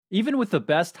Even with the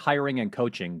best hiring and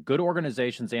coaching, good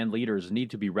organizations and leaders need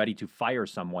to be ready to fire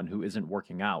someone who isn't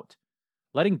working out.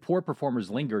 Letting poor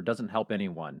performers linger doesn't help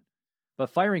anyone. But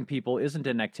firing people isn't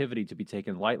an activity to be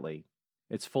taken lightly.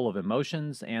 It's full of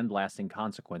emotions and lasting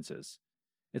consequences.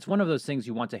 It's one of those things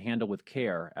you want to handle with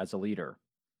care as a leader.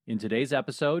 In today's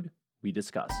episode, we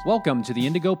discuss. Welcome to the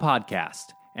Indigo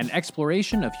Podcast, an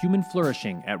exploration of human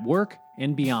flourishing at work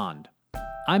and beyond.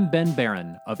 I'm Ben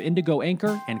Barron of Indigo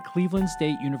Anchor and Cleveland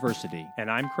State University. And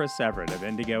I'm Chris Everett of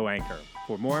Indigo Anchor.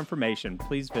 For more information,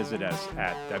 please visit us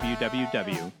at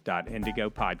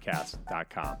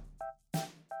www.indigopodcast.com.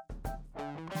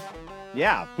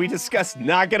 Yeah, we discussed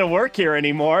not going to work here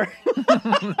anymore.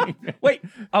 Wait,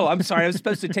 I'm sorry. I was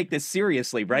supposed to take this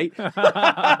seriously, right?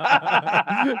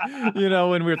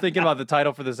 When we were thinking about the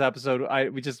title for this episode,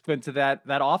 we just went to that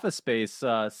Office Space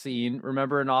scene.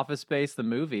 Remember in Office Space, the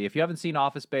movie? If you haven't seen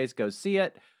Office Space, go see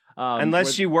it.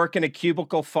 Unless you work in a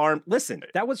cubicle farm. Listen,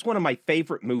 that was one of my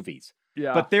favorite movies.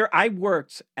 Yeah. But I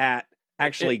worked at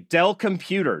Dell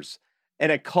Computers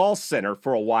in a call center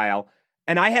for a while.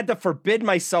 And I had to forbid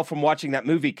myself from watching that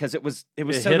movie because it was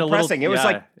so depressing. It was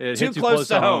like too close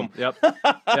to home. Yep.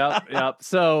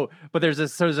 So, but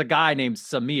there's a guy named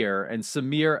Samir, and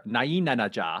Samir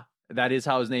Naaaht, that is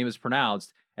how his name is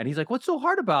pronounced. And he's like, "What's so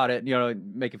hard about it?"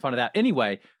 Making fun of that.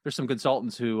 Anyway, there's some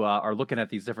consultants who are looking at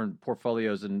these different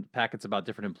portfolios and packets about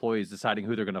different employees, deciding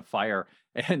who they're going to fire.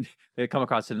 And they come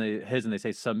across and they say,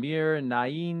 "Samir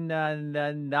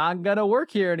Naaaht, not going to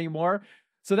work here anymore."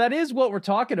 So that is what we're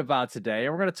talking about today.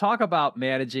 And we're going to talk about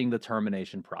managing the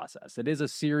termination process. It is a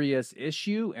serious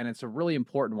issue, and it's a really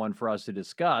important one for us to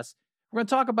discuss. We're going to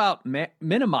talk about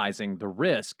minimizing the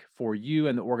risk for you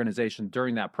and the organization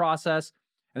during that process.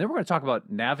 And then we're going to talk about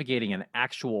navigating an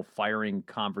actual firing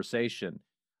conversation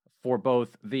for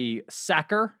both the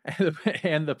sacker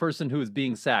and the person who is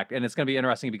being sacked. And it's going to be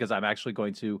interesting because I'm actually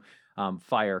going to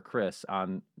fire Chris at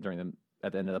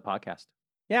the end of the podcast.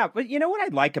 Yeah, but you know what I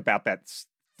like about that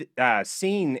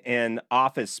scene in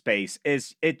Office Space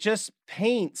is it just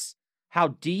paints how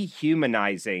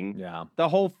dehumanizing the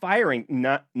whole firing.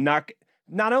 Not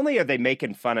only are they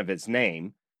making fun of his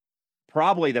name,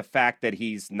 probably the fact that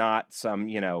he's not some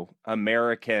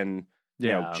American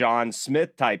John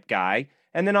Smith type guy,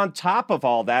 and then on top of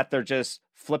all that, they're just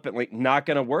flippantly not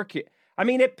going to work. I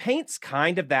mean, it paints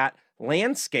kind of that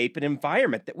landscape and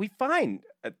environment that we find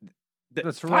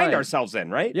ourselves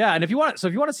in, right? Yeah, and if you want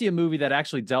to see a movie that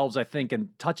actually delves, I think, and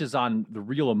touches on the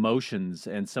real emotions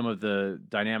and some of the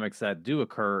dynamics that do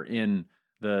occur in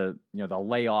the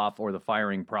layoff or the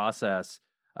firing process,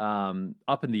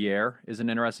 Up in the Air is an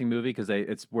interesting movie because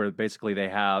it's where basically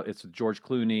it's George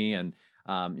Clooney and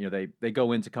they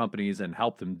go into companies and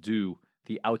help them do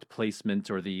the outplacement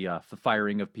or the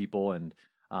firing of people, and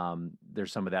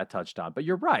there's some of that touched on. But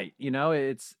you're right,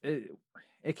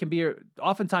 it can be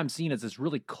oftentimes seen as this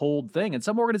really cold thing, and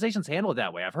some organizations handle it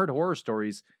that way. I've heard horror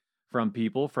stories from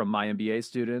people, from my MBA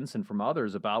students and from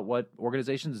others about what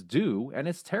organizations do, and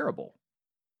it's terrible.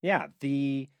 Yeah,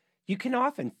 you can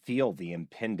often feel the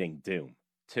impending doom,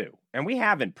 too. And we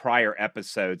have in prior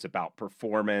episodes about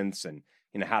performance and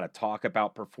how to talk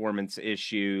about performance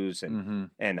issues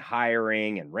and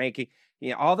hiring and ranking,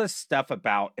 all this stuff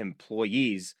about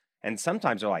employees. And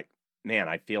sometimes they're like, man,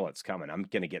 I feel it's coming. I'm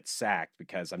going to get sacked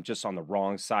because I'm just on the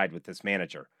wrong side with this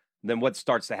manager. Then what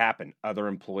starts to happen? Other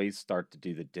employees start to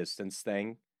do the distance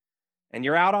thing, and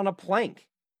you're out on a plank.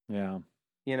 Yeah.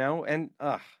 And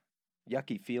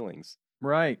yucky feelings.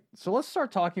 Right. So let's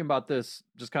start talking about this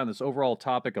overall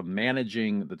topic of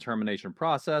managing the termination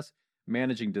process,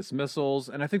 managing dismissals.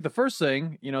 And I think the first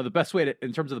thing, in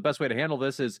terms of the best way to handle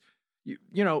this is,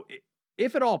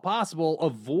 if at all possible,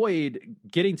 avoid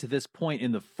getting to this point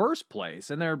in the first place.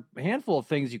 And there are a handful of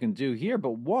things you can do here,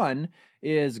 but one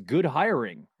is good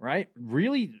hiring, right?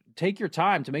 Really take your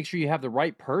time to make sure you have the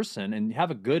right person and have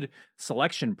a good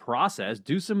selection process.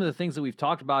 Do some of the things that we've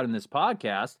talked about in this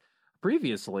podcast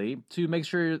previously to make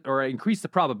sure or increase the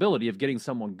probability of getting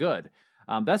someone good.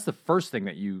 That's the first thing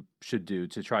that you should do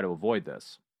to try to avoid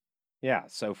this. Yeah.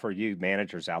 So for you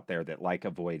managers out there that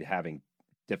avoid having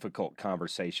difficult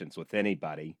conversations with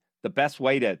anybody, the best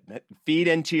way to feed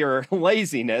into your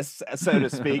laziness, so to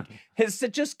speak, is to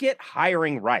just get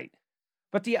hiring right.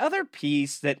 But the other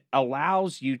piece that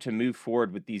allows you to move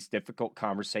forward with these difficult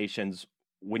conversations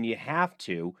when you have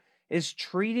to is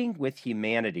treating with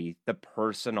humanity the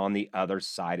person on the other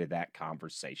side of that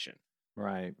conversation.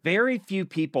 Right. Very few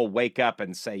people wake up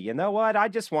and say, you know what, I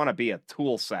just want to be a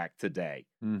tool sack today.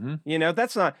 Mm-hmm.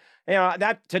 That's not,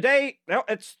 that today,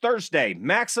 it's Thursday,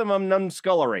 maximum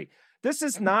numbskullery. This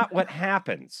is not what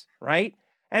happens, right?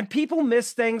 And people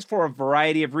miss things for a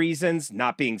variety of reasons,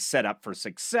 not being set up for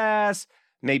success.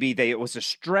 Maybe it was a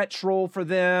stretch role for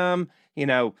them.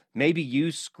 Maybe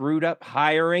you screwed up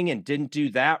hiring and didn't do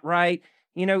that right.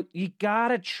 You got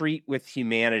to treat with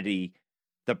humanity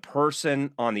the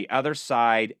person on the other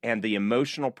side and the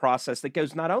emotional process that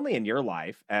goes not only in your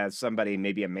life as somebody,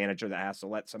 maybe a manager that has to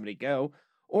let somebody go,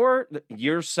 or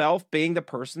yourself being the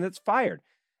person that's fired.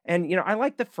 And, I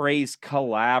like the phrase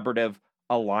collaborative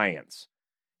alliance.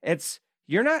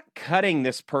 You're not cutting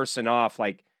this person off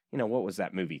like, what was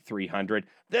that movie, 300?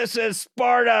 This is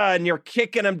Sparta, and you're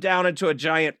kicking them down into a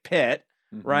giant pit,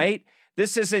 right?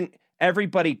 This isn't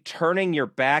everybody turning your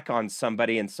back on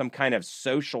somebody in some kind of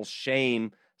social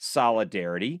shame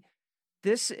solidarity.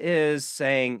 This is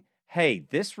saying, hey,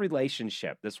 this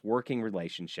relationship, this working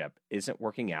relationship isn't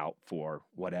working out for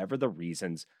whatever the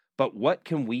reasons, but what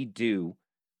can we do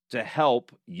to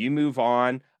help you move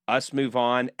on, us move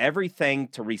on, everything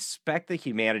to respect the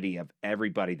humanity of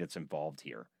everybody that's involved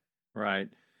here. Right.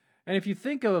 And if you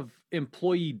think of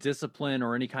employee discipline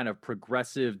or any kind of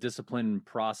progressive discipline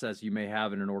process you may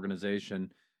have in an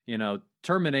organization,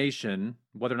 termination,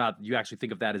 whether or not you actually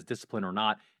think of that as discipline or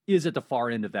not, is at the far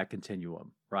end of that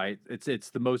continuum, right? It's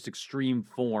the most extreme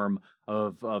form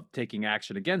of taking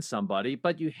action against somebody,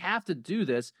 but you have to do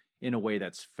this in a way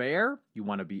that's fair. You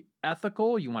want to be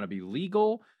ethical. You want to be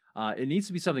legal. It needs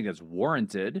to be something that's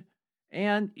warranted,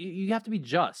 and you have to be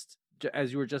just,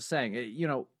 as you were just saying,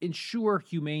 ensure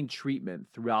humane treatment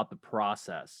throughout the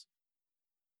process.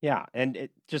 Yeah, and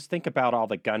just think about all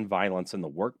the gun violence in the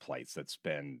workplace that's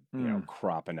been,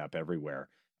 cropping up everywhere.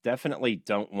 Definitely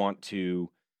don't want to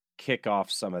kick off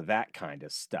some of that kind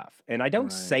of stuff. And I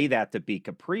don't say that to be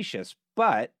capricious,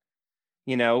 but,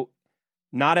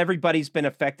 not everybody's been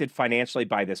affected financially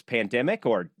by this pandemic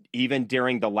or even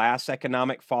during the last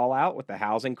economic fallout with the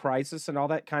housing crisis and all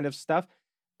that kind of stuff.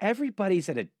 Everybody's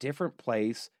at a different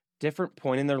place, different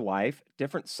point in their life,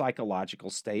 different psychological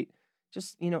state.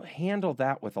 Just, handle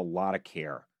that with a lot of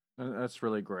care. That's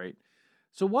really great.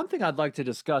 So one thing I'd like to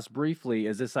discuss briefly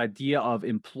is this idea of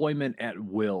employment at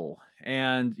will.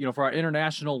 And, for our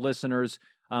international listeners,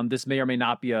 this may or may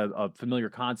not be a familiar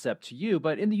concept to you,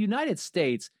 but in the United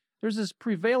States, there's this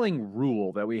prevailing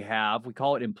rule that we have. We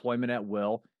call it employment at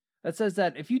will. That says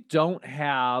that if you don't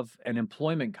have an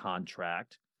employment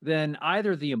contract, then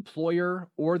either the employer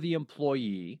or the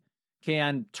employee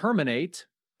can terminate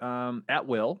at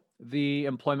will the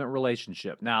employment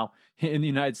relationship. Now, in the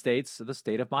United States, the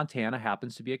state of Montana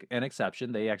happens to be an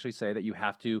exception. They actually say that you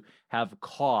have to have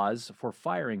cause for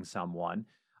firing someone.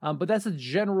 But that's a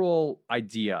general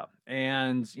idea.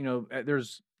 And,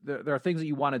 there are things that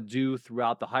you want to do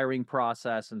throughout the hiring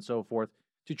process and so forth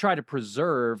to try to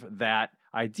preserve that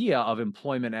idea of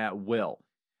employment at will.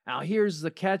 Now, here's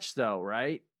the catch, though,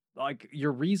 right? Like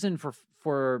your reason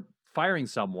for firing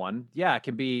someone, it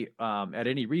can be at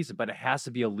any reason, but it has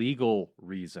to be a legal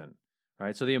reason,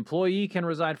 right? So the employee can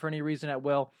resign for any reason at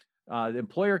will. The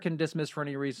employer can dismiss for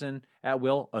any reason at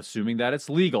will, assuming that it's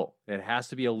legal. It has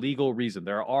to be a legal reason.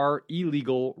 There are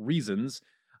illegal reasons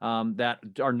that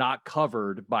are not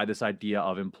covered by this idea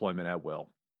of employment at will.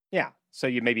 Yeah. So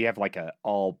you maybe have like a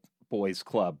all boys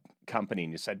club company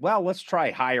and you said, well, let's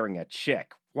try hiring a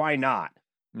chick. Why not?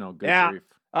 No, good grief.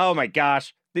 Oh my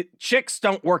gosh. The chicks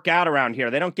don't work out around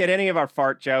here. They don't get any of our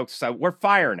fart jokes. So we're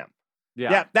firing them.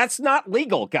 Yeah. That's not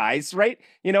legal, guys. Right.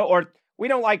 Or we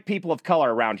don't like people of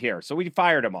color around here. So we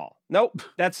fired them all. Nope.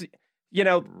 That's,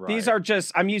 These are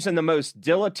just, I'm using the most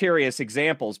deleterious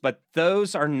examples, but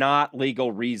those are not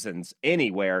legal reasons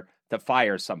anywhere to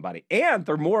fire somebody. And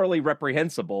they're morally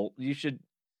reprehensible. You should,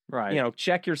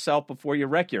 check yourself before you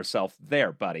wreck yourself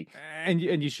there, buddy. And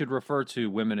you should refer to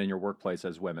women in your workplace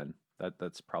as women.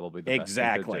 That's probably the best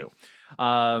thing to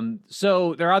do.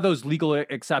 So there are those legal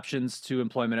exceptions to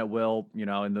employment at will.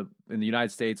 In the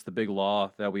United States, the big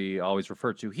law that we always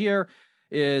refer to here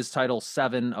is Title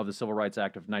VII of the Civil Rights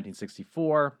Act of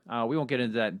 1964. We won't get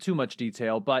into that in too much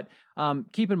detail, but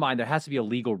keep in mind there has to be a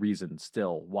legal reason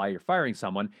still why you're firing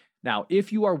someone. Now,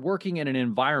 if you are working in an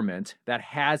environment that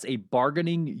has a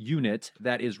bargaining unit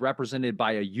that is represented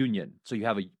by a union, so you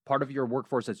have a part of your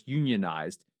workforce that's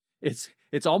unionized,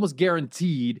 it's almost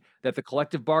guaranteed that the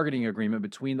collective bargaining agreement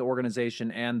between the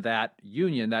organization and that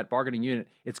union, that bargaining unit,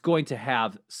 it's going to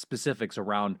have specifics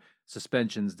around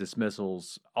suspensions,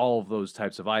 dismissals, all of those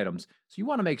types of items. So you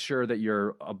want to make sure that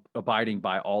you're abiding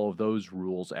by all of those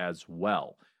rules as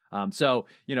well.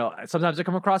 Sometimes I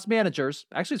come across managers,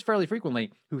 actually it's fairly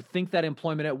frequently, who think that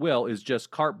employment at will is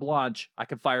just carte blanche. I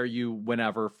can fire you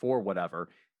whenever for whatever.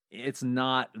 It's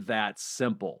not that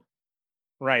simple.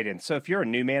 Right. And so if you're a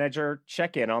new manager,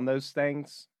 check in on those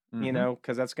things. you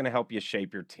because that's going to help you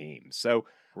shape your team. So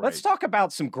let's Right. talk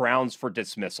about some grounds for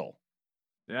dismissal.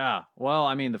 Yeah. Well,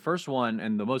 I mean, the first one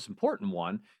and the most important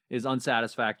one is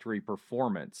unsatisfactory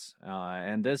performance.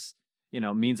 And this,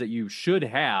 means that you should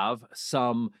have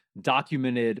some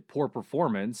documented poor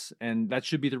performance, and that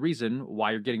should be the reason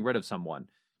why you're getting rid of someone.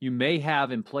 You may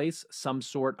have in place some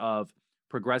sort of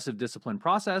progressive discipline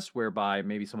process whereby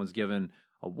maybe someone's given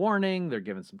a warning, they're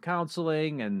given some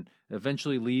counseling, and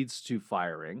eventually leads to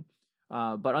firing.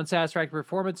 But unsatisfactory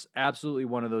performance, absolutely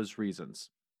one of those reasons.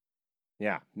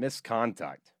 Yeah,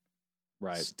 misconduct,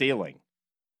 Right. stealing.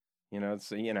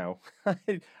 It's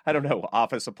I don't know,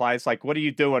 office supplies. Like, what are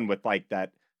you doing with like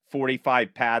that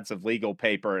 45 pads of legal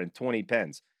paper and 20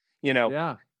 pens?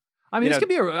 Yeah. I mean, this can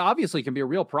be obviously can be a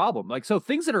real problem. Like, so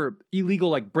things that are illegal,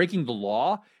 like breaking the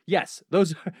law, yes,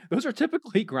 those those are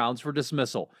typically grounds for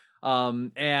dismissal.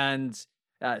 And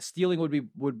stealing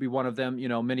would be one of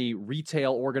them. Many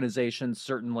retail organizations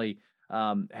certainly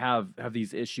have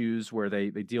these issues where they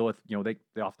deal with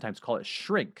they oftentimes call it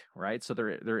shrink, right? So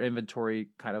their inventory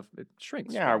kind of it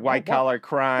shrinks. Yeah, white collar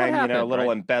crime, happened, a little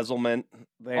right? embezzlement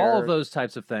there. All of those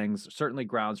types of things certainly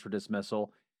grounds for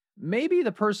dismissal. Maybe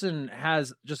the person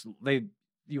has just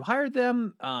you hired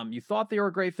them, you thought they were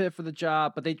a great fit for the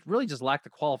job, but they really just lack the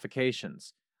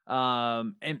qualifications.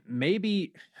 And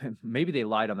maybe maybe they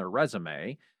lied on their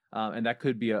resume, and that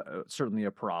could be certainly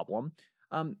a problem.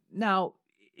 Now,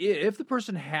 if the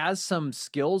person has some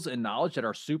skills and knowledge that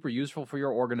are super useful for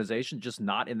your organization, just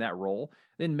not in that role,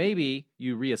 then maybe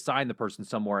you reassign the person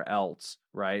somewhere else,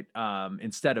 right?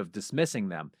 Instead of dismissing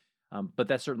them. But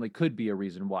that certainly could be a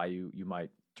reason why you might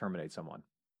terminate someone.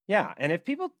 Yeah, and if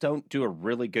people don't do a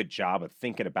really good job of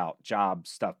thinking about job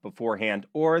stuff beforehand,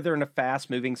 or they're in a fast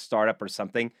moving startup or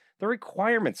something, the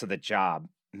requirements of the job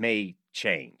may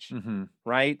change,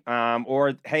 right?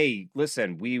 Or, hey,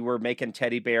 listen, we were making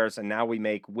teddy bears and now we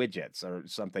make widgets or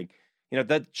something.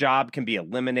 That job can be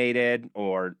eliminated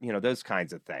or, those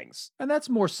kinds of things. And that's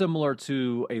more similar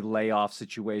to a layoff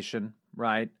situation,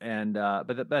 right? And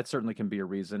but that certainly can be a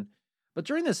reason. But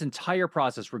during this entire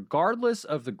process, regardless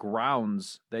of the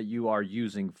grounds that you are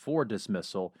using for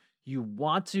dismissal, you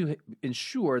want to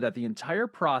ensure that the entire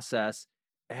process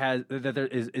has that there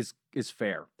is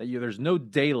fair. That there's no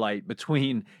daylight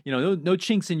between, no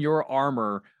chinks in your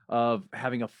armor of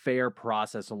having a fair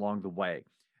process along the way.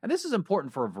 And this is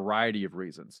important for a variety of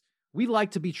reasons. We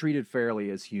like to be treated fairly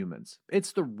as humans.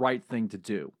 It's the right thing to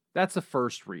do. That's the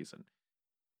first reason.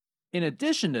 In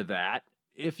addition to that,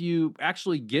 if you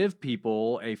actually give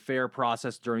people a fair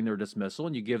process during their dismissal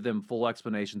and you give them full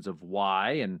explanations of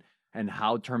why and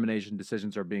how termination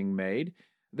decisions are being made,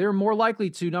 they're more likely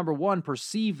to, number one,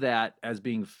 perceive that as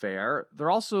being fair. They're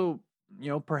also,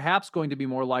 perhaps going to be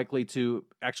more likely to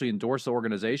actually endorse the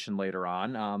organization later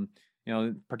on,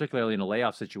 particularly in a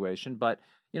layoff situation. But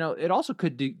it also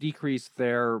could decrease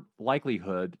their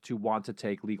likelihood to want to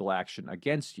take legal action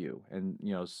against you and,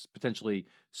 potentially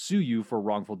sue you for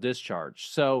wrongful discharge.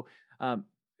 So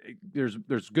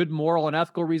there's good moral and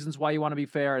ethical reasons why you want to be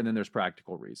fair, and then there's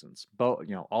practical reasons. Both,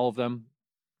 all of them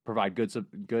provide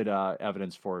good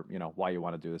evidence for, why you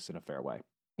want to do this in a fair way.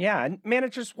 Yeah, and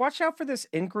managers, watch out for this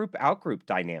in-group, out-group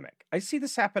dynamic. I see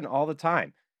this happen all the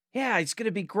time. Yeah, it's going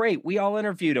to be great. We all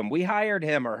interviewed him. We hired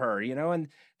him or her, and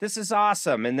this is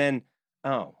awesome. And then,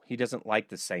 oh, he doesn't like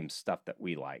the same stuff that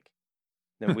we like.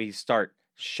 Then we start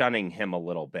shunning him a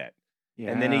little bit.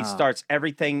 Yeah. And then he starts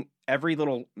every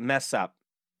little mess up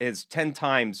is 10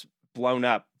 times blown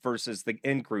up versus the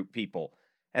in-group people.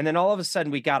 And then all of a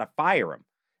sudden we got to fire him.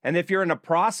 And if you're in a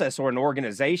process or an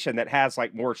organization that has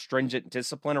like more stringent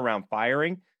discipline around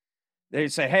firing, they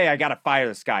say, hey, I got to fire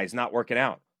this guy. He's not working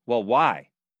out. Well, why?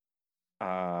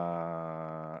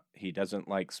 He doesn't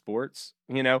like sports,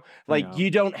 you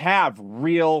don't have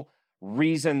real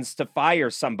reasons to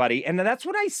fire somebody. And that's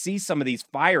what I see some of these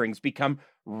firings become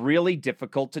really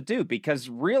difficult to do because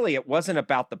really it wasn't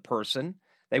about the person.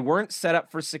 They weren't set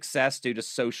up for success due to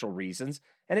social reasons.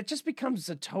 And it just becomes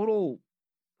a total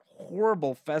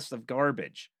horrible fest of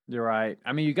garbage. You're right.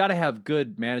 I mean, you got to have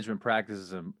good management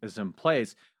practices in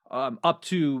place up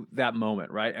to that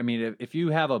moment, right? I mean, if you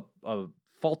have a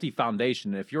faulty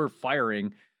foundation, if your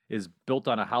firing is built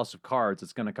on a house of cards,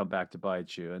 it's going to come back to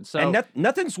bite you. And so,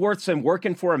 nothing's worse than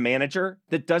working for a manager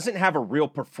that doesn't have a real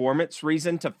performance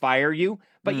reason to fire you,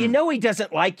 but he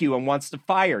doesn't like you and wants to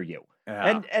fire you.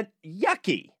 Yeah. And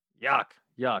yucky.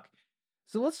 Yuck.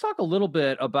 So let's talk a little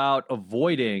bit about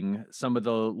avoiding some of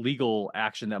the legal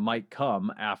action that might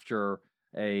come after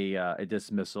a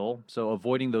dismissal. So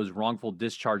avoiding those wrongful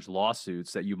discharge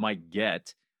lawsuits that you might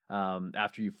get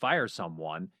after you fire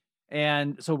someone.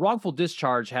 And so wrongful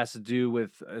discharge has to do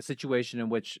with a situation in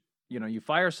which, you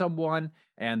fire someone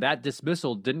and that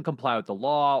dismissal didn't comply with the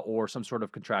law or some sort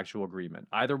of contractual agreement,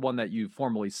 either one that you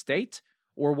formally state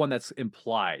or one that's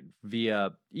implied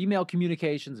via email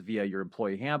communications, via your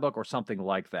employee handbook, or something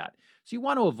like that. So you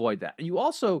want to avoid that. And you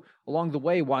also, along the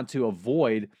way, want to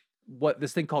avoid what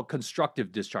this thing called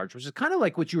constructive discharge, which is kind of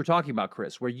like what you were talking about,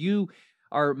 Chris, where you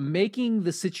are making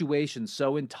the situation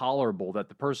so intolerable that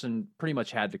the person pretty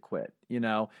much had to quit.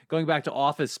 Going back to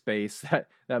Office Space,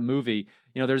 that movie,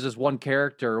 there's this one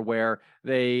character where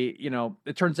they,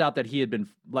 it turns out that he had been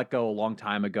let go a long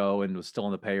time ago and was still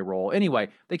on the payroll. Anyway,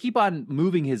 they keep on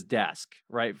moving his desk,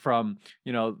 right, from,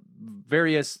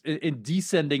 various in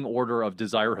descending order of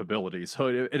desirability. So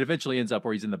it eventually ends up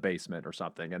where he's in the basement or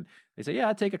something. And they say,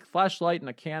 yeah, take a flashlight and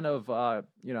a can of,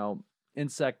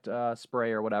 insect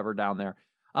spray or whatever down there.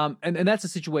 And that's a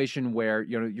situation where,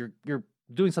 you're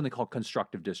doing something called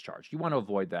constructive discharge. You want to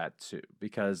avoid that too,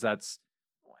 because that's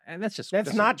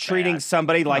not treating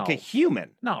somebody like a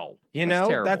human. No,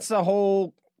 that's the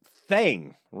whole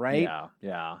thing, right?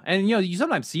 Yeah. And, you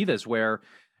sometimes see this where,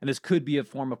 and this could be a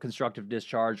form of constructive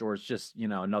discharge, or it's just,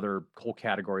 another whole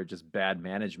category of just bad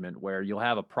management where you'll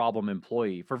have a problem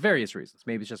employee for various reasons.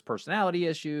 Maybe it's just personality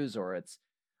issues, or it's,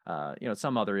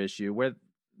 some other issue where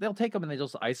they'll take them and they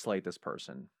just isolate this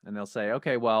person. And they'll say,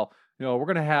 okay, well, we're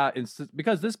going to have,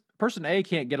 because this person A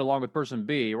can't get along with person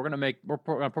B, we're going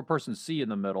to put person C in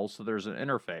the middle. So there's an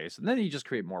interface, and then you just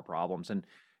create more problems, and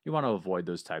you want to avoid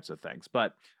those types of things.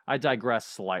 But I digress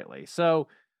slightly. So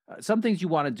some things you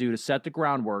want to do to set the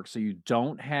groundwork so you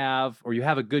don't have, or you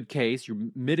have a good case,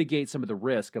 you mitigate some of the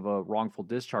risk of a wrongful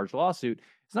discharge lawsuit.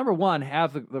 Is number one,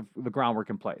 have the groundwork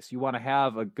in place. You want to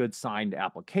have a good signed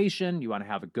application. You want to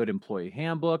have a good employee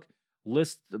handbook,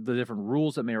 list the different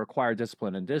rules that may require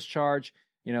discipline and discharge.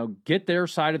 Get their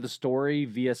side of the story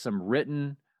via some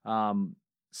written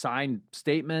signed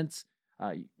statements.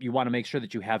 You want to make sure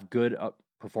that you have good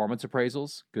performance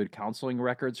appraisals, good counseling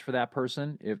records for that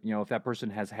person. If that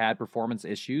person has had performance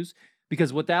issues,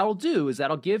 because what that'll do is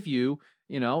that'll give you,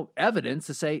 evidence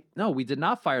to say, no, we did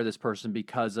not fire this person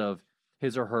because of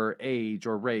his or her age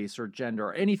or race or gender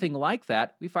or anything like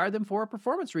that. We fired them for a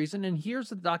performance reason, and here's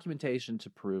the documentation to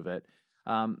prove it.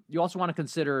 You also want to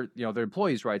consider, their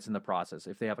employees' rights in the process,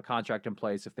 if they have a contract in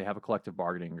place, if they have a collective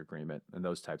bargaining agreement, and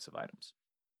those types of items.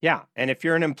 Yeah, and if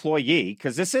you're an employee,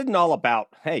 because this isn't all about,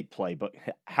 hey, playbook,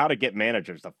 how to get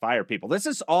managers to fire people. This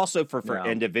is also for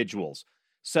individuals.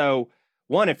 So,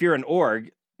 one, if you're an org,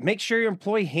 make sure your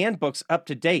employee handbook's up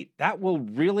to date. That will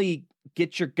really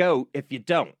get your goat if you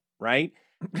don't, right?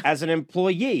 As an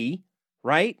employee,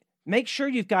 right, make sure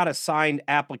you've got a signed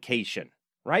application,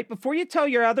 right? Before you tell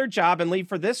your other job and leave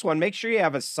for this one, make sure you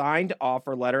have a signed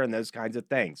offer letter and those kinds of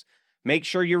things. Make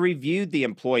sure you reviewed the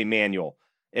employee manual.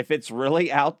 If it's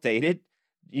really outdated,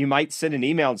 you might send an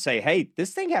email and say, hey,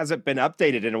 this thing hasn't been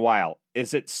updated in a while.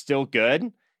 Is it still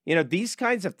good? These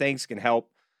kinds of things can help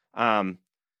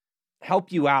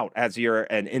you out as you're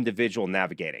an individual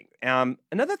navigating.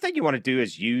 Another thing you want to do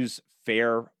is use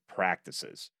fair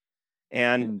practices.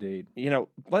 And, indeed,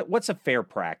 what's a fair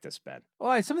practice, Ben?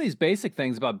 Well, some of these basic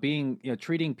things about being,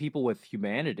 treating people with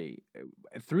humanity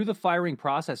through the firing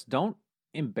process. Don't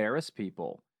embarrass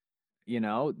people.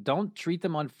 Don't treat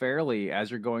them unfairly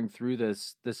as you're going through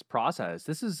this process.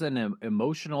 This is an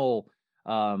emotional,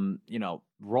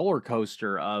 roller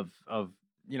coaster of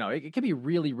it can be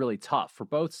really, really tough for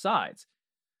both sides.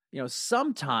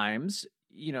 Sometimes,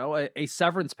 a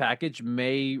severance package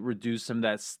may reduce some of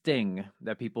that sting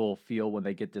that people feel when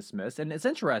they get dismissed. And it's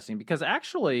interesting because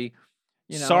actually,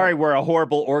 sorry, we're a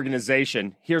horrible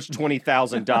organization. Here's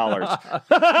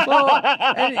 $20,000. Well,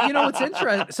 and what's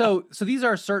interesting? So these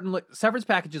are severance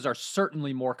packages are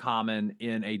certainly more common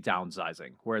in a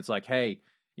downsizing, where it's like, hey,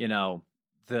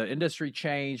 the industry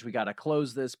changed. We got to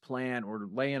close this plant. We're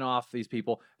laying off these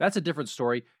people. That's a different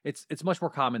story. It's much more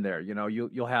common there.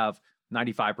 You'll have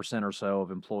 95% or so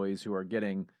of employees who are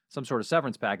getting some sort of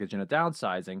severance package in a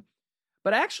downsizing.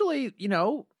 But actually,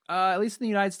 at least in the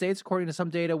United States, according to some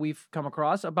data we've come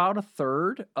across, about a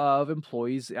third of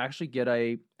employees actually get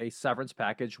a severance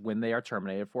package when they are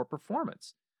terminated for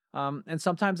performance. And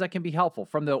sometimes that can be helpful.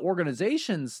 From the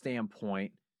organization's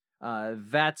standpoint,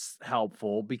 that's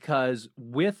helpful because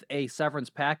with a severance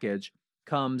package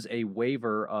comes a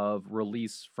waiver of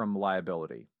release from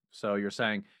liability. So you're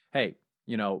saying, hey,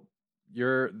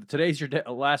 today's your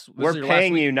last. We're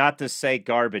paying you not to say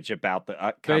garbage about the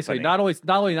company. Basically, not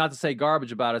only not to say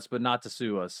garbage about us, but not to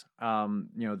sue us.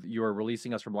 You are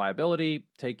releasing us from liability.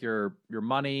 Take your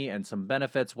money and some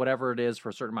benefits, whatever it is, for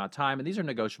a certain amount of time, and these are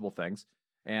negotiable things.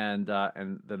 and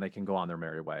then they can go on their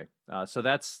merry way. So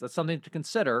that's something to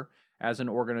consider as an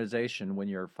organization when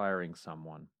you're firing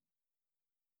someone.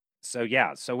 So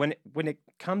yeah, so when it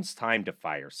comes time to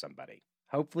fire somebody,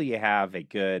 hopefully you have a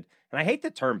good, and I hate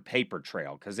the term paper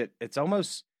trail because it's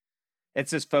almost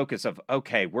it's this focus of,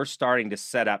 okay, we're starting to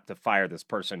set up to fire this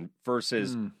person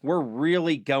versus we're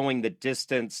really going the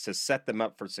distance to set them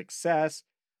up for success,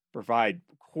 provide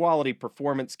quality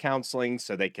performance counseling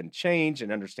so they can change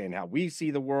and understand how we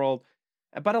see the world.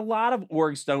 But a lot of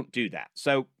orgs don't do that.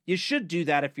 So you should do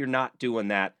that if you're not doing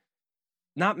that.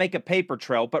 Not make a paper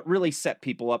trail, but really set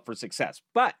people up for success.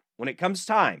 But when it comes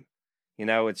time,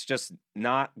 it's just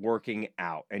not working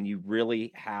out and you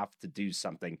really have to do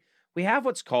something. We have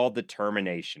what's called the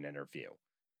termination interview.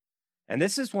 And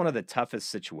this is one of the toughest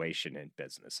situations in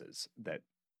businesses that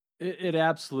it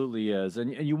absolutely is.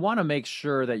 And you want to make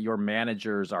sure that your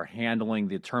managers are handling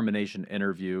the termination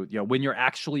interview. When you're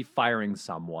actually firing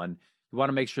someone, you want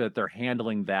to make sure that they're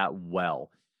handling that well.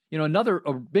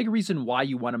 A big reason why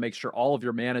you want to make sure all of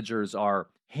your managers are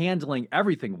handling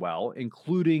everything well,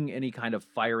 including any kind of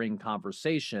firing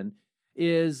conversation,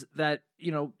 is that,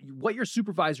 what your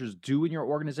supervisors do in your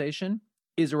organization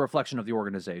is a reflection of the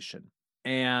organization.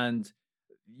 And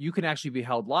you can actually be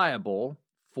held liable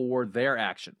for their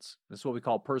actions. This is what we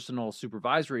call personal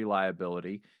supervisory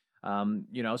liability. So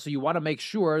you want to make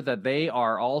sure that they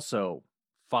are also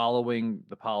following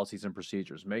the policies and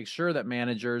procedures. Make sure that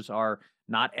managers are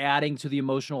not adding to the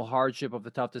emotional hardship of the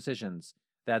tough decisions,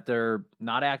 that they're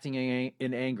not acting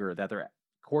in anger, that they're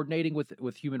coordinating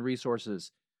with human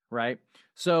resources, right?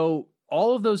 So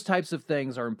all of those types of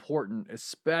things are important,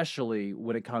 especially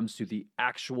when it comes to the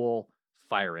actual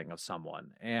firing of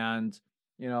someone. And,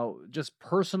 just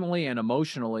personally and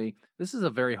emotionally, this is a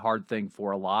very hard thing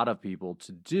for a lot of people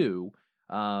to do.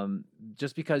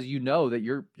 Just because that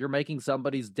you're making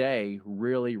somebody's day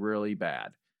really, really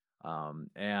bad.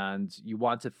 And you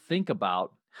want to think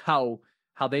about how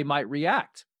they might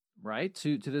react, right,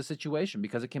 to this situation,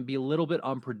 because it can be a little bit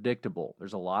unpredictable.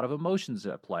 There's a lot of emotions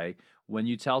at play when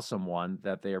you tell someone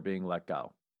that they are being let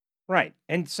go. Right.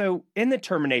 And so in the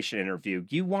termination interview,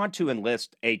 you want to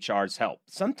enlist HR's help.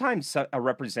 Sometimes a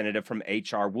representative from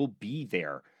HR will be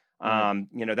there. Right.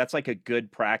 That's like a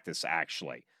good practice,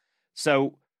 actually.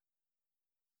 So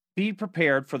be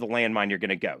prepared for the landmine you're going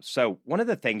to go. So one of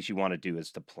the things you want to do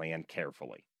is to plan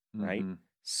carefully, right?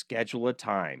 Schedule a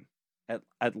time.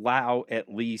 Allow at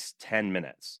least 10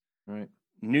 minutes. Right.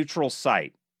 Neutral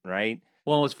site, right?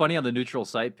 Well, what's funny on the neutral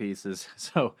site piece is,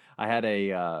 so I had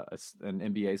an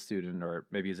MBA student, or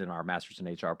maybe he's in our master's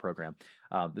in HR program.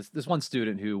 This one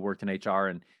student who worked in HR,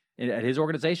 and at his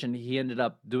organization, he ended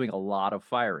up doing a lot of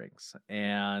firings,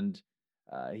 and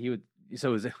he would.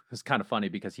 So it was kind of funny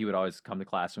because he would always come to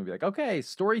class and be like, "Okay,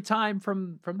 story time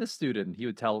from this student." And he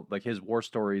would tell like his war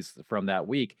stories from that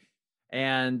week,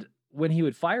 and when he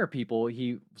would fire people,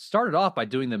 he started off by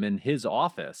doing them in his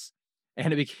office,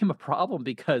 and it became a problem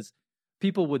because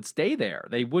people would stay there.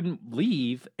 They wouldn't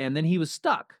leave, and then he was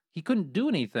stuck. He couldn't do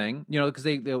anything, because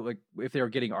they like, if they were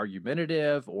getting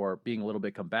argumentative or being a little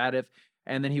bit combative,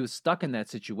 and then he was stuck in that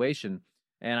situation.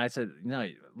 And I said, "No,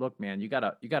 look, man, you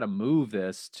gotta move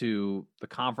this to the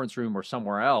conference room or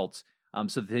somewhere else,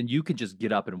 so then you can just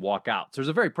get up and walk out." So there's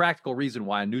a very practical reason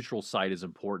why a neutral site is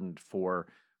important for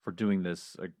doing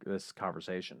this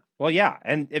conversation. Well, yeah,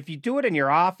 and if you do it in your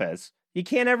office, you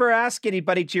can't ever ask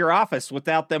anybody to your office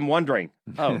without them wondering,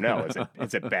 "Oh no,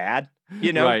 is it bad?"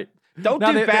 Right. Don't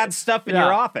do bad stuff in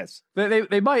your office.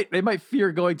 They might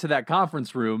fear going to that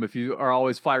conference room if you are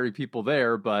always firing people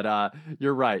there, but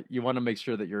you're right. You want to make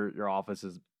sure that your office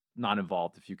is not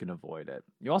involved if you can avoid it.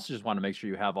 You also just want to make sure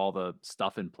you have all the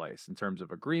stuff in place in terms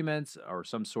of agreements or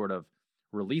some sort of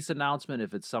release announcement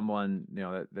if it's someone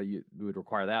that you would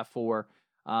require that for.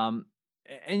 And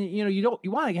you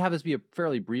want to have this be a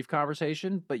fairly brief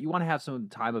conversation, but you want to have some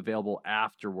time available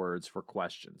afterwards for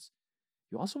questions.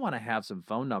 You also want to have some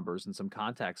phone numbers and some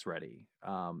contacts ready.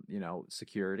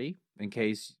 Security, in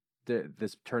case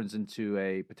this turns into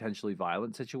a potentially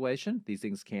violent situation. These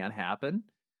things can happen.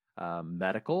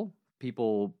 Medical,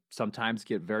 people sometimes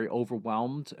get very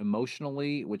overwhelmed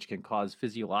emotionally, which can cause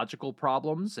physiological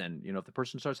problems. And, if the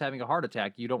person starts having a heart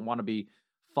attack, you don't want to be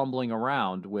fumbling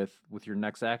around with your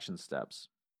next action steps.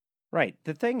 Right.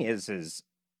 The thing is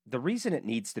the reason it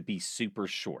needs to be super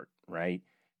short, right,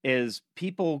 is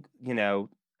people,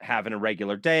 having a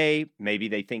regular day. Maybe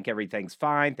they think everything's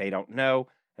fine. They don't know.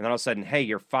 And then all of a sudden, hey,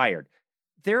 you're fired.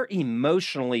 They're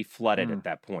emotionally flooded at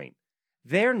that point.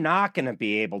 They're not going to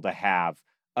be able to have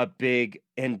a big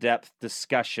in-depth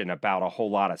discussion about a whole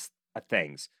lot of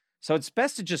things. So it's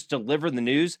best to just deliver the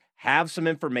news, have some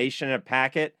information in a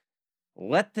packet,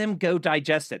 let them go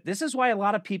digest it. This is why a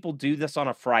lot of people do this on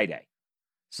a Friday.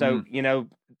 So,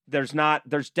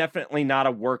 there's definitely not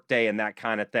a work day and that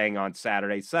kind of thing on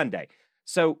Saturday, Sunday.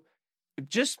 So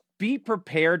just be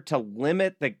prepared to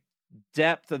limit the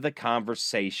depth of the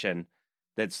conversation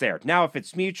that's there. Now, if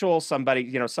it's mutual,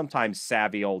 somebody, sometimes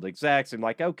savvy old execs and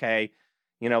like, okay,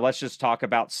 let's just talk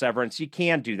about severance. You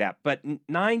can do that. But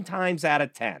 9 times out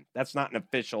of 10, that's not an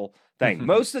official thing.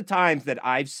 Most of the times that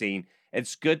I've seen,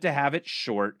 it's good to have it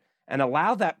short and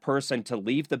allow that person to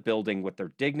leave the building with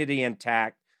their dignity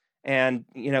intact and,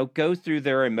 go through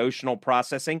their emotional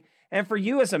processing. And for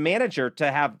you as a manager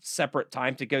to have separate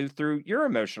time to go through your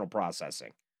emotional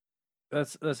processing.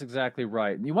 That's exactly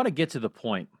right. And you want to get to the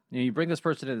point. You bring this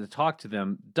person in to talk to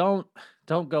them. Don't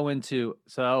go into,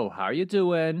 so how are you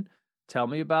doing? Tell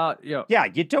me about, Yeah,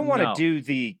 you don't want to do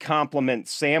the compliment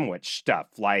sandwich stuff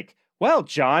like, well,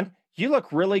 John, you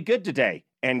look really good today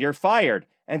and you're fired.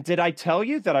 And did I tell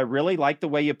you that I really like the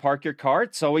way you park your car?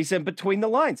 It's always in between the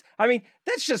lines. I mean,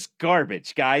 that's just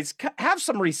garbage, guys. Have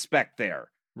some respect there.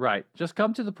 Right. Just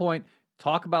come to the point.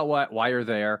 Talk about why you're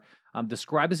there.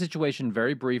 Describe the situation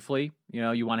very briefly.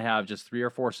 You want to have just 3 or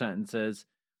 4 sentences.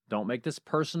 Don't make this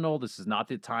personal. This is not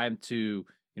the time to,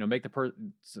 make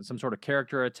some sort of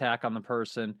character attack on the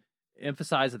person.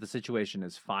 Emphasize that the situation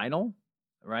is final,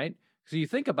 right? So you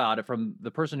think about it from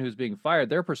the person who's being fired,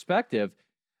 their perspective.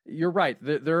 You're right.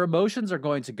 Their emotions are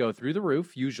going to go through the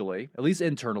roof, usually, at least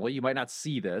internally. You might not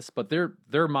see this, but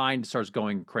their mind starts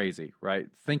going crazy, right?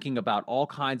 Thinking about all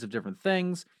kinds of different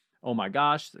things. Oh my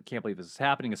gosh, I can't believe this is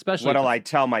happening, especially what'll I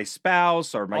tell my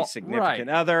spouse or my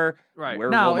significant other? Right. Where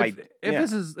now, will if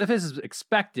this is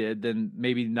expected, then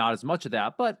maybe not as much of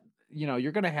that, but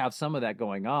you're going to have some of that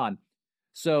going on.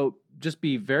 So just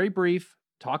be very brief,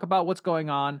 talk about what's going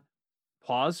on,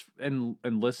 pause and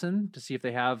listen to see if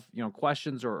they have,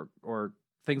 questions or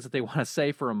things that they want to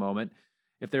say for a moment.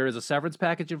 If there is a severance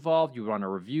package involved, you want to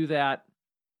review that,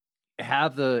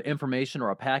 have the information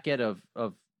or a packet of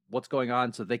what's going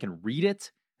on so they can read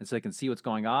it and so they can see what's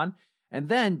going on. And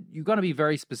then you're going to be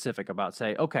very specific about,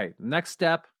 say, okay, next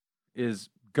step is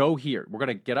go here. We're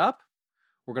going to get up.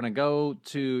 We're going to go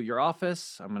to your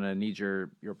office. I'm going to need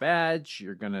your badge.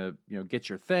 You're going to, get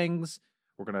your things.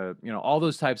 We're going to, all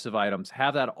those types of items,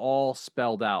 have that all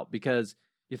spelled out, because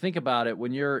you think about it,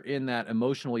 when you're in that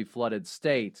emotionally flooded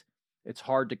state, it's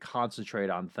hard to concentrate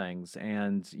on things.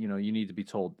 And, you need to be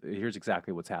told, here's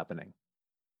exactly what's happening.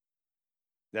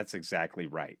 That's exactly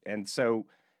right. And so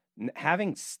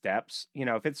having steps,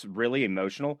 if it's really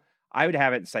emotional, I would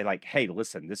have it say like, hey,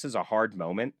 listen, this is a hard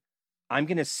moment. I'm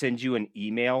going to send you an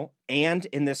email, and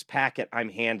in this packet I'm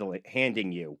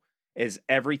handing you is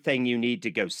everything you need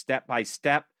to go step by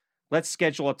step. Let's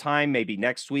schedule a time, maybe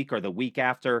next week or the week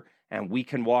after, and we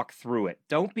can walk through it.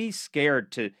 Don't be scared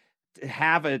to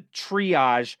have a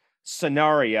triage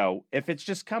scenario if it's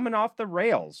just coming off the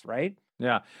rails, right?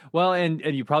 Yeah. Well, and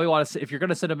you probably want to, if you're going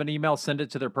to send them an email, send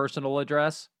it to their personal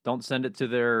address. Don't send it to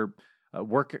their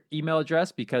work email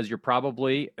address, because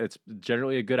it's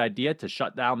generally a good idea to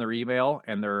shut down their email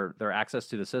and their access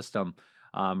to the system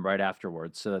right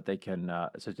afterwards, so that they can,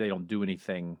 so they don't do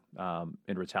anything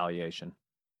in retaliation.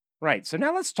 Right. So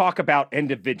now let's talk about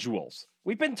individuals.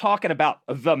 We've been talking about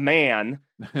the man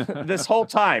this whole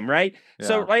time, right? Yeah.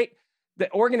 So, right,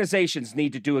 the organizations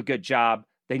need to do a good job.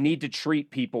 They need to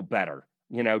treat people better.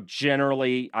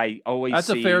 Generally, I always That's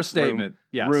see a fair statement.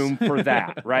 Yes. Room for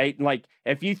that, right? Like,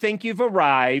 if you think you've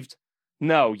arrived,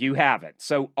 no, you haven't.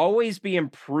 So always be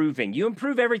improving. You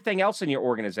improve everything else in your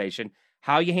organization.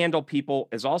 How you handle people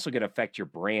is also going to affect your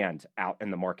brand out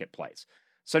in the marketplace.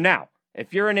 So now,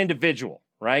 if you're an individual,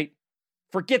 right?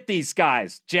 Forget these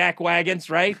guys, jackwagons,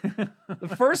 right?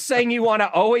 The first thing you want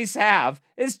to always have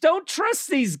is don't trust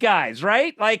these guys,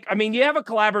 right? Like, I mean, you have a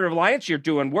collaborative alliance, you're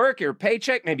doing work, you're a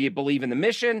paycheck, maybe you believe in the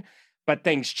mission, but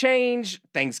things change,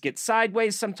 things get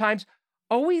sideways sometimes.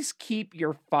 Always keep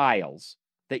your files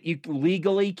that you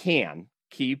legally can,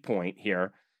 key point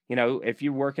here. If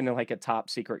you're working in like a top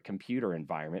secret computer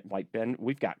environment, like Ben,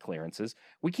 we've got clearances.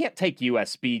 We can't take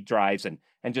USB drives and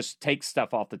just take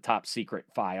stuff off the top secret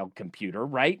file computer,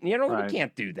 right? Right. We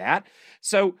can't do that.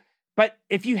 So, but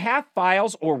if you have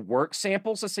files or work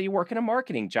samples, let's say you work in a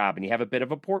marketing job and you have a bit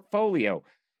of a portfolio,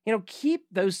 keep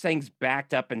those things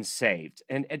backed up and saved.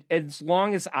 And as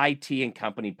long as IT and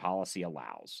company policy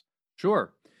allows.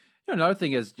 Sure. Another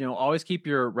thing is, always keep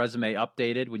your resume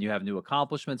updated when you have new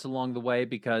accomplishments along the way,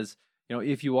 because,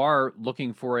 if you are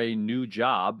looking for a new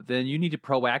job, then you need to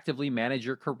proactively manage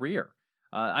your career.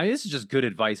 This is just good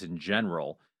advice in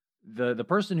general. the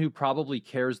person who probably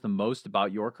cares the most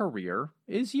about your career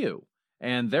is you.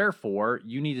 And therefore,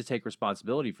 you need to take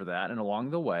responsibility for that. And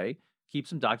along the way, keep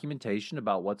some documentation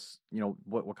about what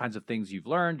kinds of things you've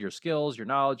learned, your skills, your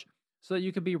knowledge, so that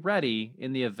you can be ready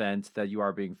in the event that you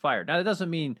are being fired. Now, that doesn't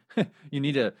mean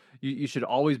you should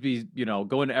always be,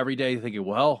 going every day thinking,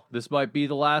 well, this might be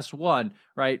the last one,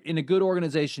 right? In a good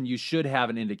organization, you should have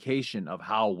an indication of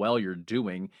how well you're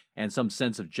doing and some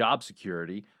sense of job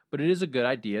security. But it is a good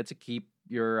idea to keep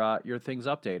your things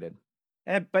updated.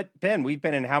 But Ben, we've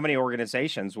been in how many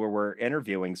organizations where we're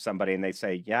interviewing somebody and they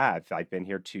say, "Yeah, I've been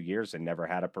here 2 years and never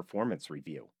had a performance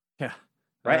review." Yeah,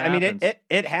 right. that I mean, happens.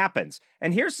 it happens.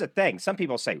 And here's the thing: some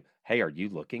people say, "Hey, are you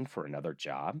looking for another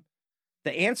job?"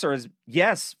 The answer is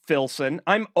yes, Philson.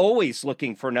 I'm always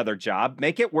looking for another job.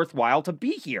 Make it worthwhile to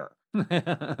be here.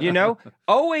 You're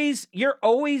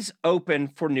always open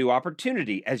for new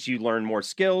opportunity as you learn more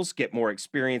skills, get more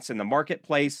experience in the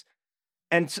marketplace,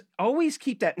 and always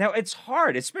keep that. Now, it's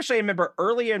hard, especially I remember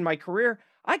earlier in my career,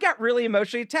 I got really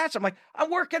emotionally attached. I'm like,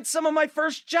 I'm working some of my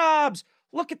first jobs.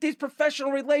 Look at these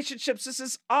professional relationships. This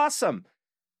is awesome.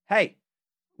 Hey,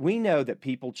 we know that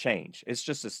people change. It's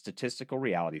just a statistical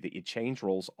reality that you change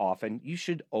roles often. You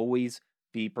should always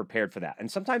be prepared for that. And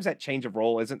sometimes that change of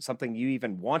role isn't something you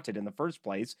even wanted in the first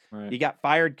place. Right. You got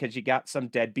fired because you got some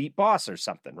deadbeat boss or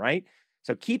something, right?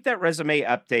 So keep that resume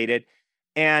updated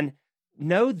and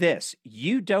know this: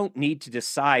 you don't need to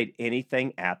decide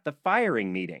anything at the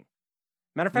firing meeting.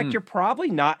 Matter of fact, you're probably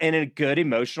not in a good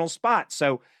emotional spot.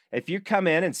 So if you come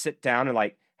in and sit down and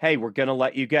like, hey, we're going to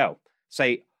let you go,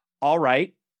 say, all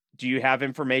right, do you have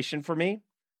information for me?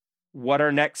 What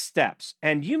are next steps?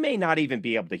 And you may not even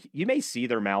be able to, you may see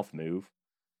their mouth move,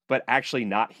 but actually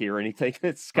not hear anything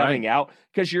that's coming out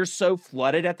because you're so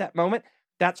flooded at that moment.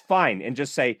 That's fine. And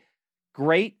just say,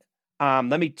 great,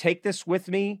 let me take this with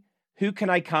me. Who can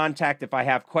I contact if I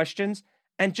have questions?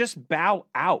 And just bow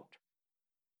out.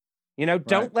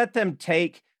 Don't let them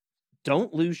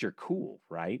don't lose your cool,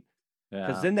 right?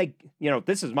 Because then they,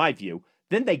 this is my view,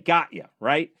 then they got you,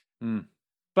 right?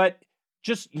 But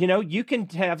just, you can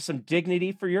have some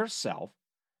dignity for yourself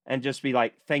and just be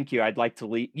like, thank you, I'd like to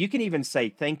leave. You can even say,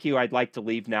 thank you, I'd like to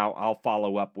leave now. I'll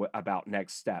follow up about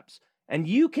next steps. And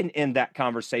you can end that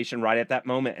conversation right at that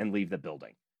moment and leave the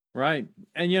building. Right.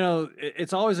 And,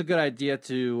 it's always a good idea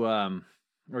to,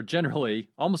 or generally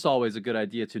almost always a good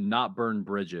idea to not burn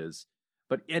bridges.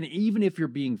 And even if you're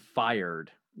being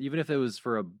fired, even if it was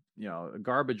for a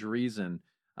garbage reason,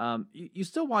 you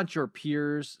still want your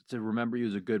peers to remember you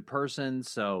as a good person.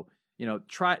 So,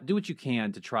 do what you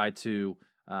can to try to,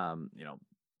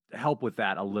 help with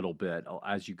that a little bit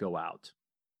as you go out.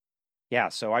 Yeah.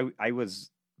 So I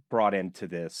was brought into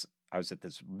this. I was at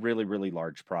this really, really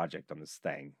large project on this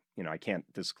thing. I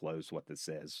can't disclose what this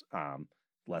is,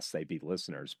 lest they be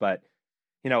listeners, but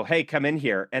hey, come in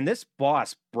here. And this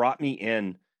boss brought me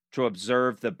in to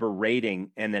observe the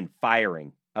berating and then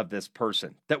firing of this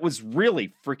person that was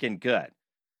really freaking good.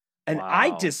 And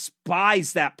I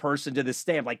despise that person to this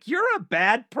day. I'm like, you're a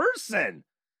bad person.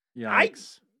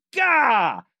 Yikes.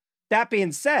 That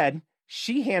being said,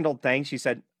 she handled things. She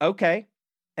said, okay,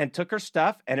 and took her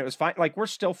stuff and it was fine. Like, we're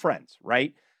still friends,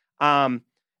 right?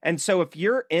 And so if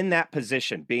you're in that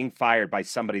position, being fired by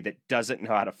somebody that doesn't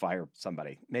know how to fire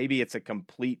somebody, maybe it's a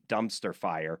complete dumpster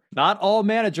fire. Not all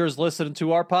managers listen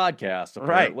to our podcast,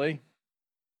 apparently. Right.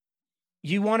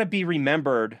 You want to be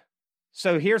remembered.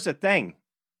 So here's the thing.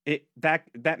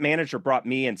 That manager brought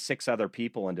me and 6 other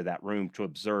people into that room to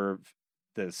observe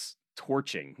this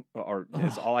torching, or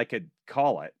is all I could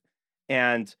call it.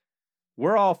 And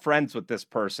we're all friends with this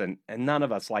person, and none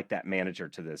of us like that manager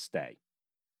to this day.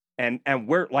 And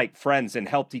we're like friends and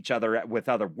helped each other with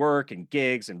other work and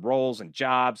gigs and roles and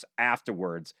jobs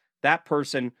afterwards. That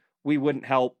person we wouldn't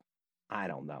help. I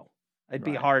don't know. It'd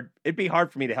be hard. It'd be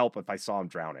hard for me to help if I saw him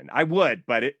drowning. I would,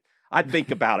 but I'd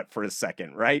think about it for a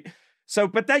second, right? So,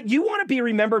 but that you want to be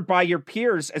remembered by your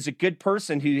peers as a good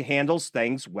person who handles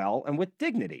things well and with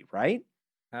dignity, right?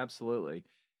 Absolutely.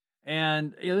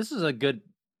 And this is a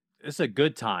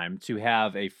good time to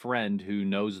have a friend who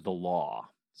knows the law.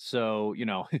 So,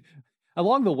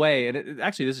 along the way, and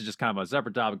actually this is just kind of a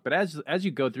separate topic, but as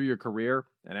you go through your career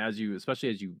and especially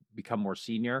as you become more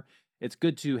senior, it's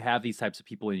good to have these types of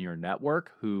people in your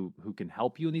network who can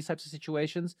help you in these types of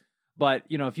situations. But,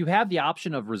 if you have the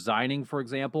option of resigning, for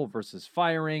example, versus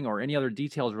firing or any other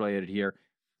details related here,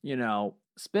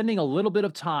 spending a little bit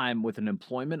of time with an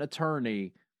employment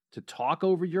attorney to talk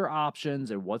over your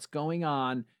options and what's going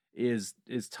on is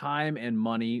time and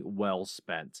money well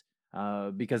spent.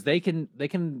 Because they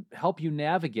can help you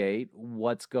navigate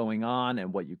what's going on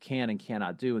and what you can and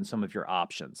cannot do and some of your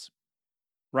options.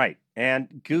 Right.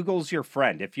 And Google's your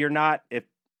friend. If you're not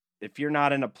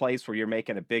in a place where you're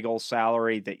making a big old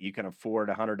salary that you can afford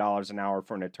 $100 an hour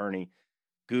for an attorney,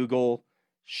 Google,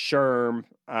 Sherm,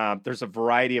 there's a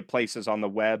variety of places on the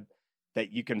web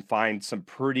that you can find some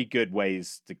pretty good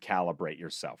ways to calibrate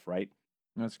yourself, right?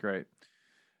 That's great.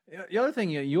 The other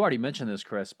thing, you already mentioned this,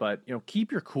 Chris, but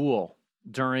keep your cool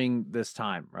during this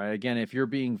time, right? Again, if you're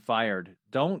being fired,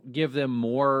 don't give them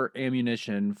more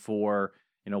ammunition for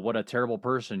what a terrible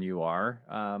person you are.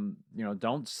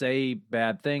 Don't say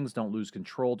bad things. Don't lose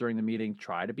control during the meeting.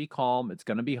 Try to be calm. It's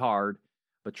going to be hard,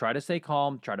 but try to stay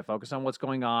calm. Try to focus on what's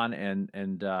going on,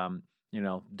 and don't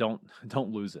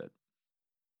lose it.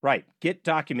 Right. Get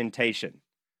documentation.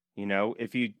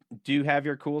 If you do have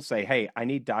your cool, say, hey, I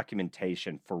need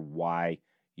documentation for why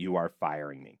you are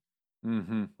firing me.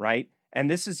 Mm-hmm. Right. And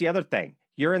this is the other thing.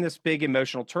 You're in this big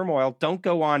emotional turmoil. Don't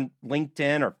go on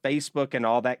LinkedIn or Facebook and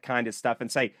all that kind of stuff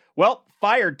and say, well,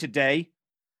 fired today.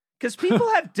 Because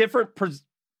people have different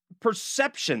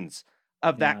perceptions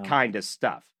of that kind of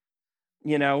stuff,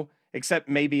 except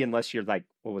maybe unless you're like,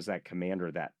 what was that commander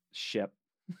of that ship?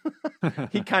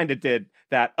 He kind of did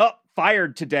that,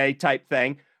 fired today type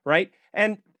thing. Right.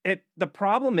 And the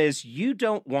problem is you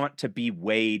don't want to be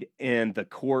weighed in the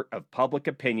court of public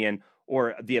opinion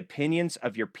or the opinions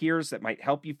of your peers that might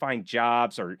help you find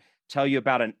jobs or tell you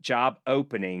about a job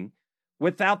opening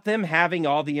without them having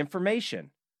all the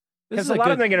information. Because a lot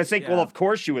of them are going to think, well, of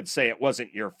course you would say it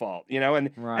wasn't your fault,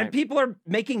 and people are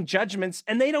making judgments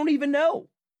and they don't even know.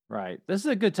 Right. This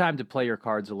is a good time to play your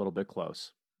cards a little bit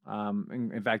close.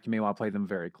 In fact, you may want to play them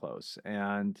very close.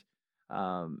 And,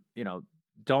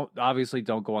 don't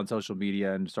go on social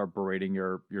media and start berating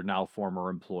your now former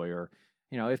employer.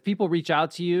 If people reach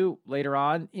out to you later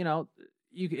on,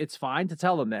 it's fine to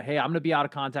tell them that, hey, I'm going to be out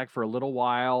of contact for a little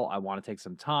while. I want to take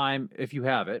some time. If you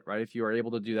have it, right? If you are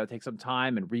able to do that, take some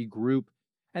time and regroup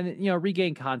and,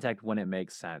 regain contact when it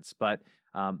makes sense. But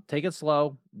take it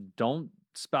slow. Don't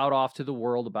spout off to the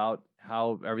world about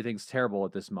how everything's terrible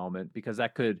at this moment, because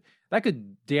that could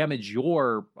damage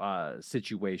your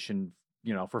situation,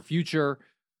 for future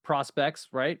prospects,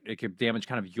 right? It could damage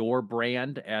kind of your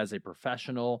brand as a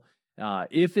professional.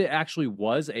 If it actually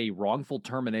was a wrongful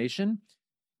termination,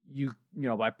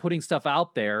 by putting stuff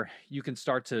out there, you can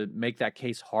start to make that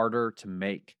case harder to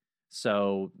make.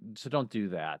 So don't do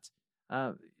that.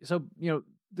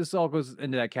 This all goes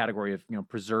into that category of,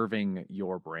 preserving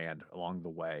your brand along the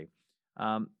way.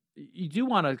 You do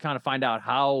want to kind of find out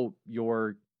how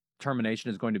your termination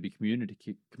is going to be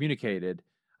communicated,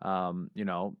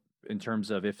 in terms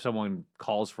of if someone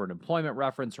calls for an employment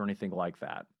reference or anything like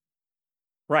that.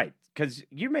 Right. Because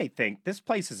you may think this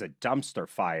place is a dumpster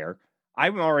fire.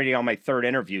 I'm already on my third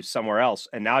interview somewhere else,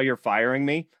 and now you're firing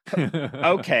me?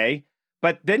 Okay.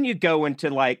 But then you go into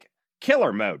like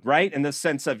killer mode, right? In the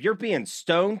sense of you're being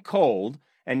stone cold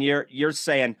and you're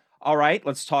saying, all right,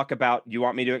 let's talk about, you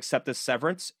want me to accept this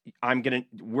severance?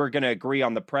 We're going to agree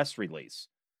on the press release,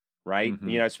 right?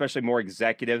 Mm-hmm. Especially more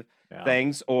executive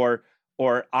things, or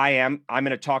I'm going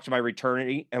to talk to my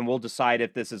attorney and we'll decide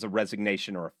if this is a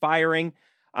resignation or a firing.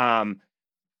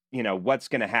 What's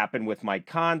going to happen with my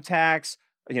contacts?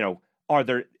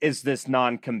 Is this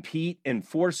non-compete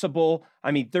enforceable?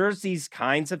 I mean, there's these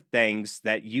kinds of things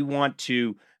that you want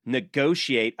to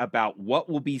negotiate about what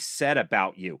will be said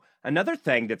about you. Another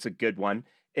thing that's a good one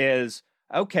is,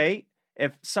 okay,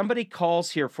 if somebody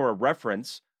calls here for a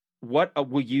reference, what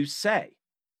will you say?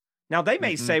 Now, they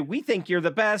may say, we think you're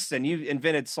the best and you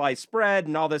invented sliced bread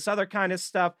and all this other kind of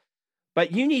stuff,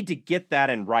 but you need to get that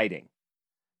in writing.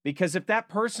 Because if that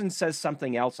person says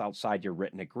something else outside your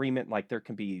written agreement, like there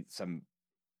can be some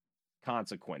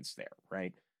consequence there,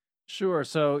 right? Sure.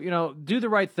 So, do the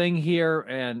right thing here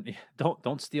and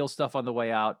don't steal stuff on the way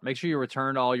out. Make sure you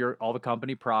return all the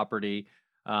company property,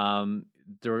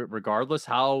 regardless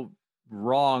how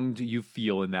wronged you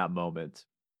feel in that moment.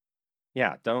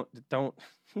 Yeah, don't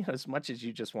as much as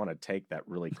you just want to take that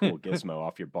really cool gizmo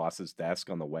off your boss's desk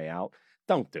on the way out,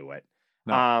 don't do it.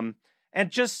 No.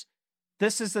 And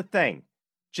this is the thing.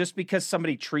 Just because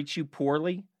somebody treats you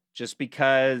poorly, just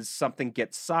because something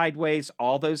gets sideways,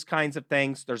 all those kinds of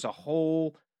things, there's a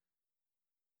whole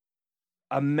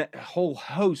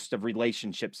host of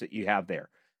relationships that you have there.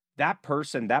 That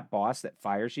person, that boss that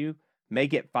fires you may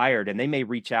get fired and they may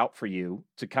reach out for you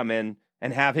to come in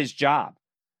and have his job.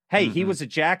 Hey, he was a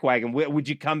jackwagon. Would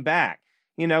you come back?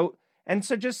 And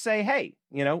so just say, hey,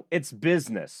 it's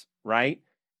business, right?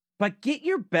 But get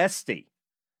your bestie,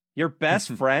 your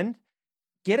best friend,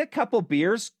 get a couple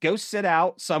beers, go sit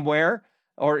out somewhere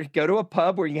or go to a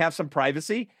pub where you have some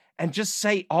privacy and just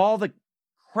say all the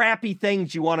crappy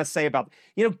things you want to say about,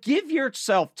 give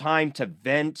yourself time to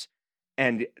vent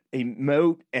and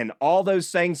emote and all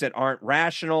those things that aren't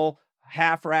rational,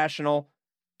 half rational.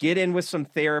 Get in with some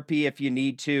therapy if you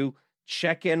need to,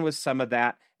 check in with some of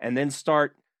that, and then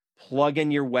start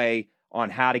plugging your way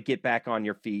on how to get back on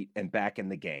your feet and back in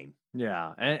the game.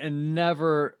 Yeah. And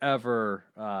never, ever,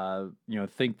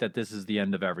 think that this is the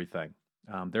end of everything.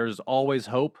 There's always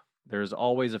hope. There's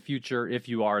always a future if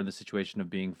you are in the situation of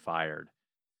being fired.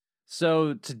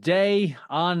 So today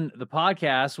on the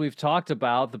podcast, we've talked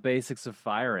about the basics of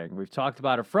firing. We've talked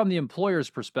about it from the employer's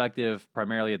perspective,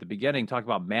 primarily at the beginning, talked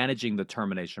about managing the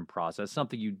termination process,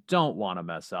 something you don't want to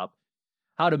mess up,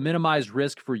 how to minimize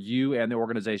risk for you and the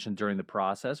organization during the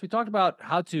process. We talked about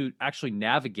how to actually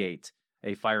navigate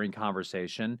a firing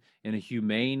conversation in a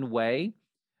humane way.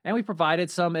 And we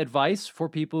provided some advice for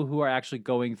people who are actually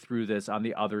going through this on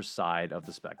the other side of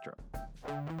the spectrum.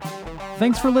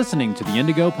 Thanks for listening to the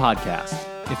Indigo Podcast.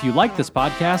 If you like this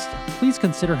podcast, please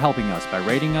consider helping us by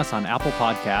rating us on Apple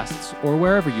Podcasts or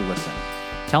wherever you listen,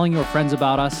 telling your friends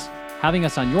about us, having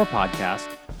us on your podcast,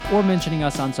 or mentioning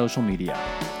us on social media.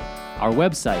 Our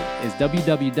website is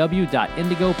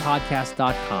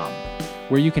www.indigopodcast.com,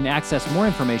 where you can access more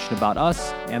information about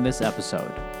us and this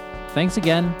episode. Thanks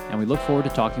again, and we look forward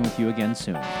to talking with you again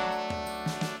soon.